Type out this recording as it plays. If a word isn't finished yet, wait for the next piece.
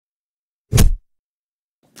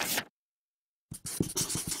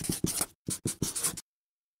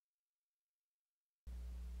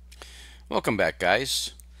Welcome back,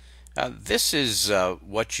 guys. This is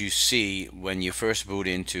what you see when you first boot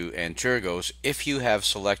into Antergos if you have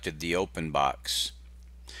selected the Openbox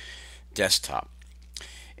desktop.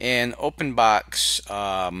 And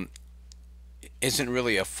Openbox isn't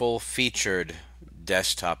really a full-featured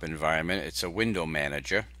desktop environment. It's a window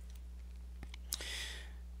manager.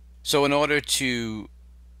 So in order to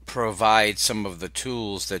provide some of the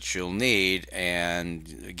tools that you'll need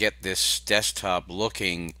and get this desktop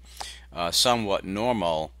looking somewhat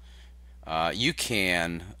normal, you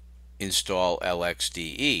can install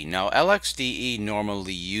Lxde. Now, Lxde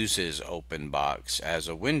normally uses Openbox as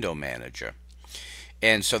a window manager,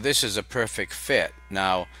 and so this is a perfect fit.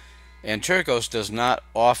 Now, Antergos does not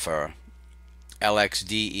offer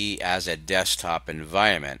Lxde as a desktop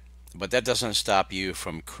environment, but that doesn't stop you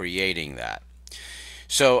from creating that.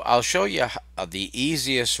 So I'll show you the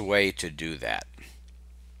easiest way to do that.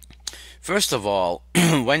 First of all,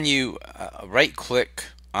 when you right-click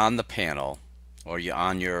on the panel or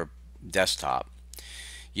on your desktop,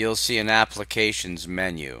 you'll see an Applications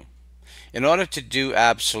menu. In order to do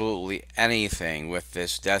absolutely anything with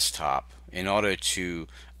this desktop, in order to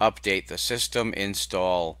update the system,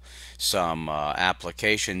 install some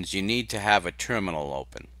applications, you need to have a terminal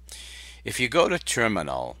open. If you go to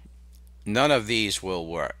Terminal, none of these will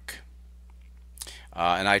work.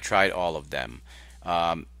 And I tried all of them.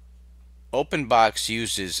 Openbox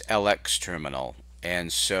uses LX terminal,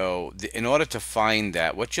 and so in order to find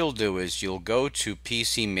that, what you'll do is you'll go to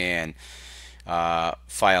PCman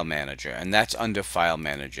File Manager, and that's under File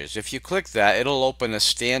Managers. If you click that, it'll open a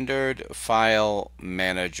standard File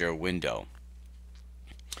Manager window.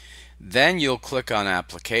 Then you'll click on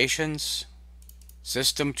Applications,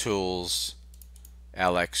 System Tools,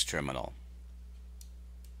 LX Terminal.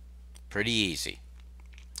 Pretty easy.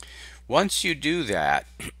 Once you do that,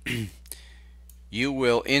 you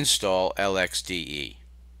will install Lxde.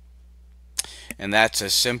 And that's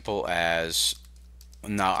as simple as,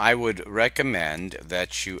 now I would recommend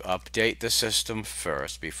that you update the system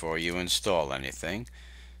first before you install anything.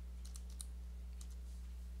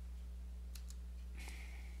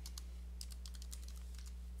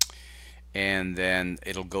 And then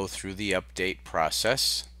it'll go through the update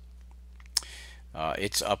process.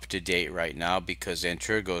 It's up to date right now because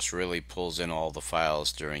Antergos really pulls in all the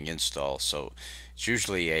files during install, so it's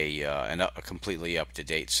usually a completely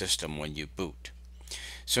up-to-date system when you boot.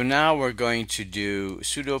 So now we're going to do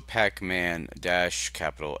sudo pacman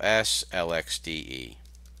 -S Lxde.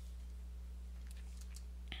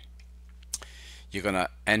 You're going to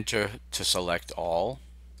enter to select all,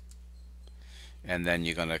 and then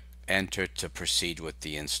you're going to enter to proceed with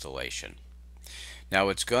the installation. Now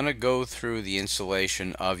it's going to go through the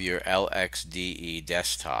installation of your Lxde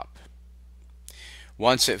desktop.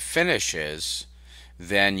 Once it finishes,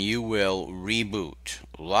 then you will reboot.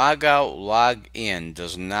 Log out, log in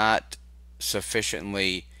does not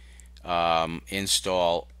sufficiently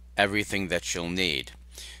install everything that you'll need.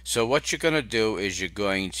 So what you're going to do is you're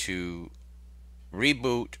going to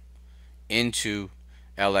reboot into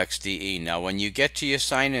Lxde. Now when you get to your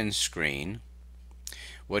sign-in screen,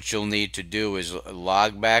 what you'll need to do is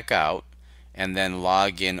log back out and then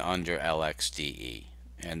log in under Lxde,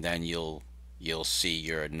 and then you'll see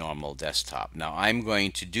your normal desktop. Now I'm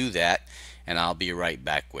going to do that, and I'll be right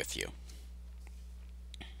back with you.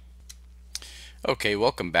 Okay,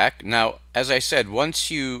 welcome back. Now, as I said, once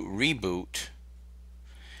you reboot,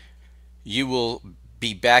 you will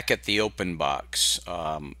be back at the Openbox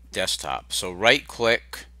desktop. So right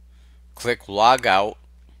click, click log out.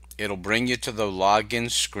 It'll bring you to the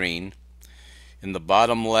login screen. In the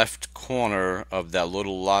bottom left corner of that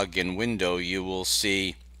little login window, you will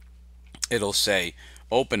see it'll say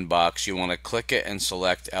Openbox. You want to click it and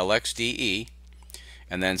select Lxde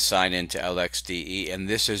and then sign into Lxde, and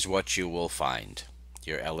this is what you will find,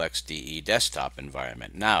 your Lxde desktop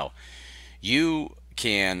environment. Now you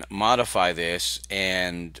can modify this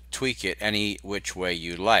and tweak it any which way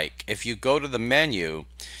you like. If you go to the menu,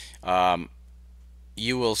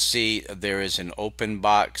 you will see there is an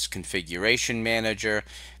Openbox configuration manager.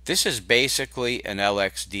 This is basically an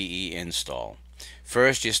Lxde install.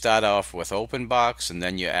 First you start off with Openbox and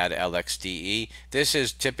then you add Lxde. This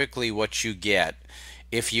is typically what you get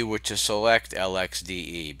if you were to select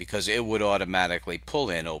Lxde, because it would automatically pull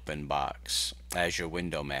in Openbox as your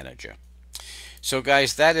window manager. So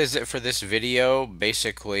guys, that is it for this video.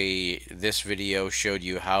 Basically, this video showed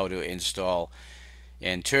you how to install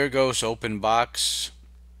Antergos Openbox,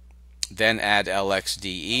 then add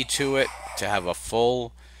Lxde to it to have a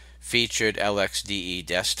full featured Lxde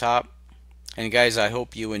desktop. And guys, I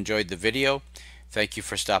hope you enjoyed the video. Thank you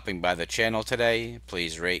for stopping by the channel today.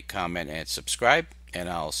 Please rate, comment, and subscribe, and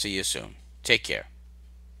I'll see you soon. Take care.